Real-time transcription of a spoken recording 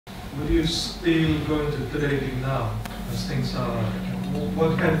would you still go into trading now, as things are?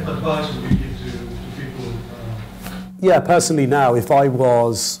 What kind of advice would you give to people? Yeah, personally now, if I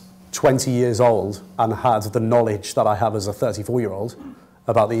was 20 years old and had the knowledge that I have as a 34-year-old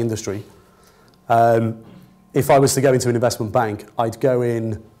about the industry, if I was to go into an investment bank, I'd go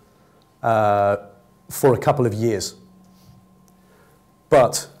in for a couple of years,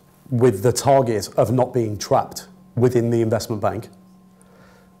 but with the target of not being trapped within the investment bank.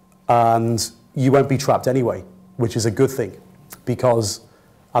 And you won't be trapped anyway, which is a good thing, because,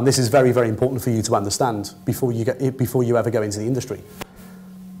 and this is very, very important for you to understand before you ever go into the industry.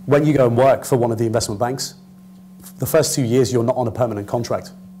 When you go and work for one of the investment banks, the first 2 years you're not on a permanent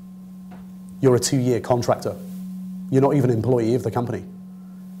contract. You're a 2-year contractor. You're not even an employee of the company.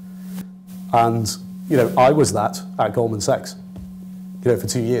 And I was that at Goldman Sachs, for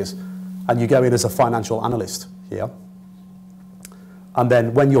 2 years. And you go in as a financial analyst here. And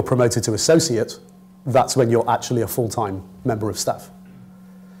then when you're promoted to associate, that's when you're actually a full-time member of staff.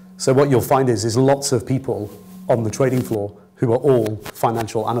 So what you'll find is lots of people on the trading floor who are all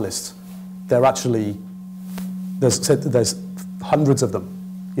financial analysts. They're actually, there's hundreds of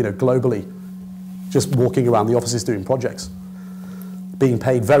them, globally, just walking around the offices doing projects, being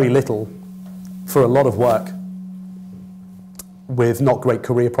paid very little for a lot of work with not great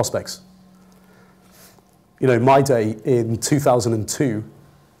career prospects. My day in 2002,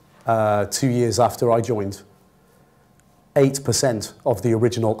 2 years after I joined, 8% of the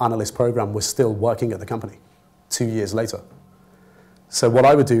original analyst program was still working at the company 2 years later. So what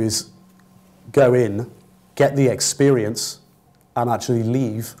I would do is go in, get the experience, and actually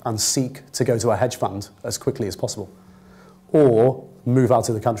leave and seek to go to a hedge fund as quickly as possible, or move out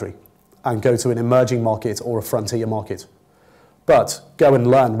of the country and go to an emerging market or a frontier market. But go and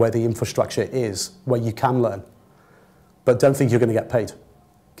learn where the infrastructure is, where you can learn. But don't think you're going to get paid,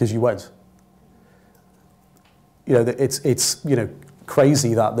 because you won't. It's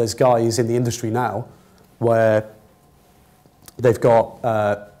crazy that there's guys in the industry now where they've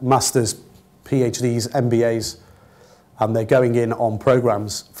got masters, PhDs, MBAs, and they're going in on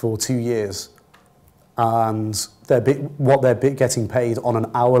programs for 2 years, and what they're getting paid on an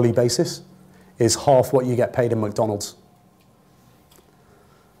hourly basis is half what you get paid in McDonald's.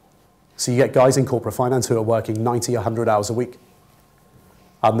 So you get guys in corporate finance who are working 90, 100 hours a week,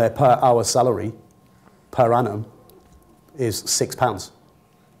 and their per hour salary per annum is £6.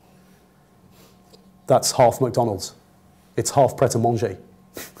 That's half McDonald's. It's half Pret-a-Manger,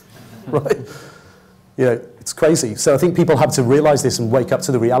 right? It's crazy. So I think people have to realize this and wake up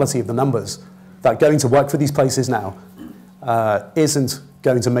to the reality of the numbers, that going to work for these places now isn't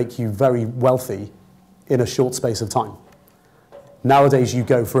going to make you very wealthy in a short space of time. Nowadays, you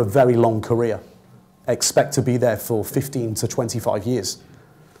go for a very long career. Expect to be there for 15 to 25 years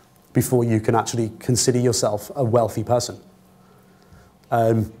before you can actually consider yourself a wealthy person.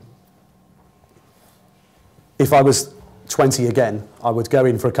 If I was 20 again, I would go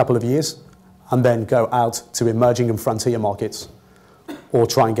in for a couple of years and then go out to emerging and frontier markets, or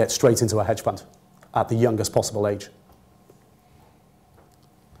try and get straight into a hedge fund at the youngest possible age.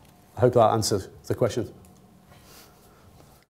 I hope that answered the question.